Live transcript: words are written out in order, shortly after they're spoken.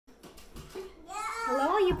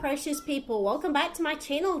you precious people, welcome back to my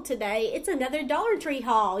channel today. It's another Dollar Tree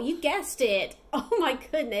haul. You guessed it. Oh my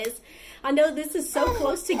goodness. I know this is so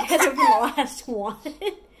close together from the last one.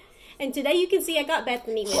 And today you can see I got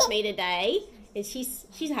Bethany with me today. And she's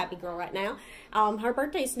a happy girl right now. Her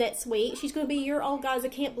birthday's next week. She's going to be a year old, guys. I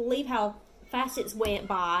can't believe how fast it's went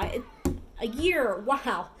by. A year.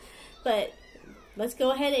 Wow. But let's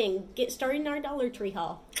go ahead and get started in our Dollar Tree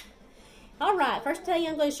haul. Alright, first thing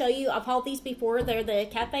I'm going to show you, I've hauled these before. They're the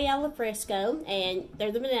Cafe Al Fresco, and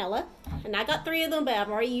they're the vanilla. And I got 3 of them, but I've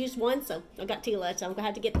already used 1, so I've got 2 left. So I'm going to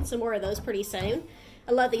have to get some more of those pretty soon.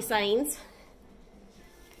 I love these things.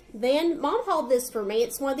 Then, Mom hauled this for me.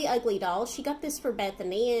 It's one of the Ugly Dolls. She got this for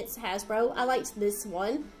Bethany, and it's Hasbro. I liked this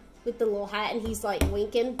one with the little hat, and he's like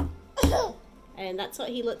winking. And that's what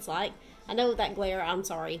he looks like. I know that glare, I'm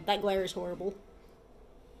sorry. That glare is horrible.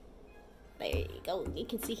 There you go. You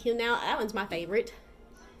can see him now. That one's my favorite.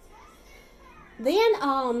 Then,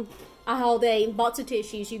 I hauled a box of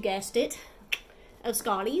tissues, you guessed it, of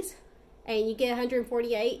Scotties. And you get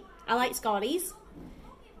 148. I like Scotties.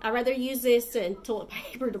 I'd rather use this than toilet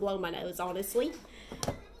paper to blow my nose, honestly.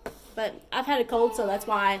 But I've had a cold, so that's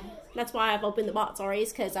why I've opened the box already,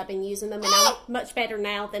 because I've been using them, and I'm much better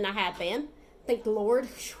now than I have been. Thank the Lord.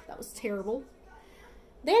 Whew, that was terrible.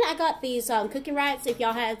 Then I got these cooking rats. If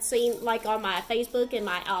y'all had seen, like, on my Facebook and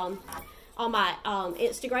my on my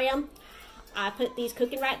Instagram, I put these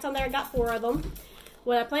cooking rats on there. I got 4 of them.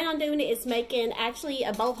 What I plan on doing is making actually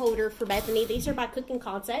a bowl holder for Bethany. These are by Cooking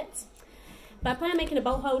Concepts. But I plan on making a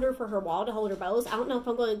bowl holder for her wall to hold her bowls. I don't know if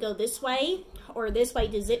I'm going to go this way or this way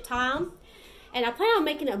to zip tie them. And I plan on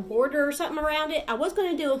making a border or something around it. I was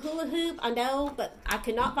going to do a hula hoop, I know, but I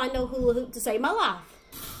could not find no hula hoop to save my life.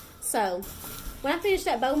 So when I finish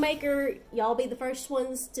that bow maker, y'all be the first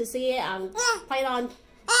ones to see it. I'm planning on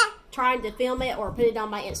trying to film it or put it on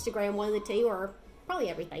my Instagram, one of the 2, or probably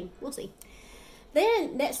everything. We'll see.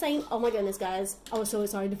 Then, next thing, oh my goodness, guys. I was so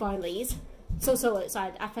excited to find these. So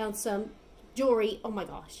excited. I found some jewelry. Oh my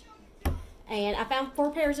gosh. And I found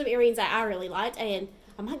 4 pairs of earrings that I really liked. And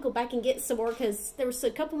I might go back and get some more, because there was a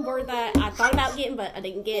couple more that I thought about getting, but I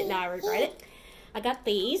didn't get, and I regret it. I got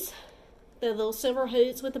these. The little silver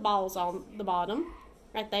hoops with the balls on the bottom.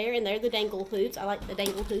 Right there. And they're the dangle hoops. I like the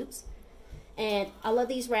dangle hoops. And I love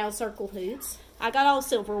these round circle hoops. I got all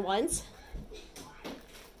silver ones.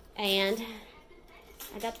 And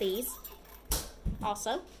I got these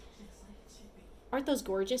also. Aren't those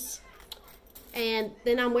gorgeous? And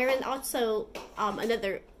then I'm wearing also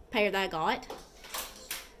another pair that I got.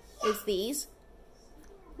 Is these.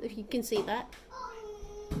 If you can see that.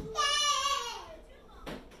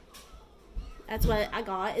 That's what I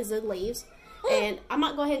got, is the leaves. And I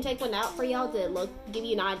might go ahead and take one out for y'all to give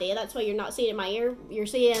you an idea. That's why you're not seeing it in my ear. You're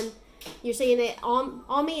seeing it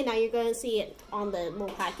on me, and now you're going to see it on the little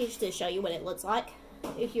package to show you what it looks like.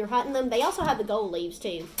 If you're hunting them, they also have the gold leaves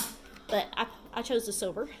too. But I chose the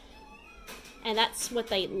silver. And that's what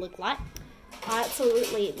they look like. I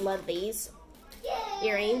absolutely love these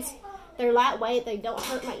earrings. They're lightweight. They don't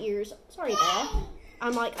hurt my ears. Sorry, Dad.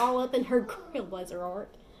 I'm like all up in her grill, bless her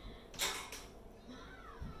heart.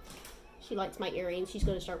 She likes my earrings. She's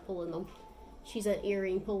going to start pulling them. She's an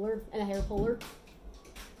earring puller and a hair puller.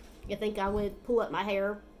 You think I would pull up my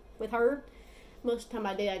hair with her? Most of the time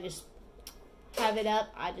I do. I just have it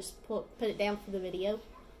up. I just put it down for the video.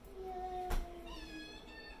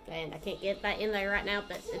 And I can't get that in there right now,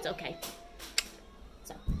 but it's okay.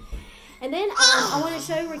 So, and then I want to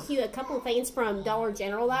show you a couple of things from Dollar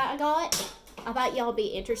General that I got. I thought y'all be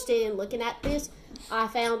interested in looking at this. I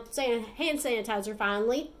found hand sanitizer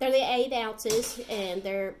finally. They're the 8 ounces, and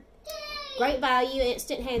they're great value,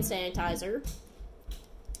 instant hand sanitizer.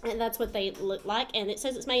 And that's what they look like. And it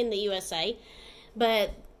says it's made in the USA.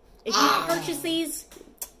 But if you purchase these,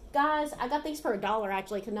 guys, I got these for $1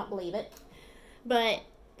 actually. Could not believe it. But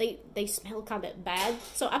they smell kind of bad.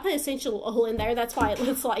 So I put essential oil in there. That's why it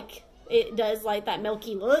looks like it does, like that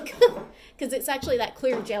milky look. Because it's actually that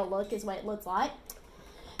clear gel look is what it looks like.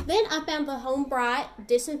 Then I found the Home Bright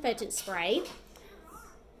disinfectant spray.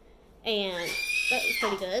 And that was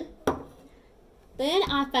pretty good. Then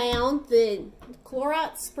I found the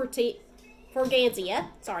Clorox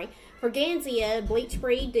Fragancia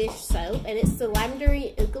bleach-free dish soap. And it's the lavender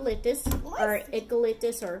eucalyptus,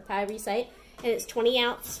 or however you say it. And it's 20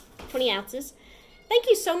 ounces. Thank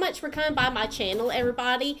you so much for coming by my channel,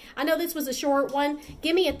 everybody. I know this was a short one.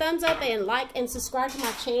 Give me a thumbs up and like and subscribe to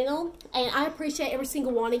my channel. And I appreciate every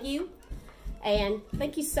single one of you. And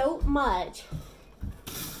thank you so much.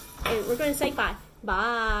 And we're going to say bye.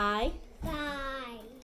 Bye. Bye.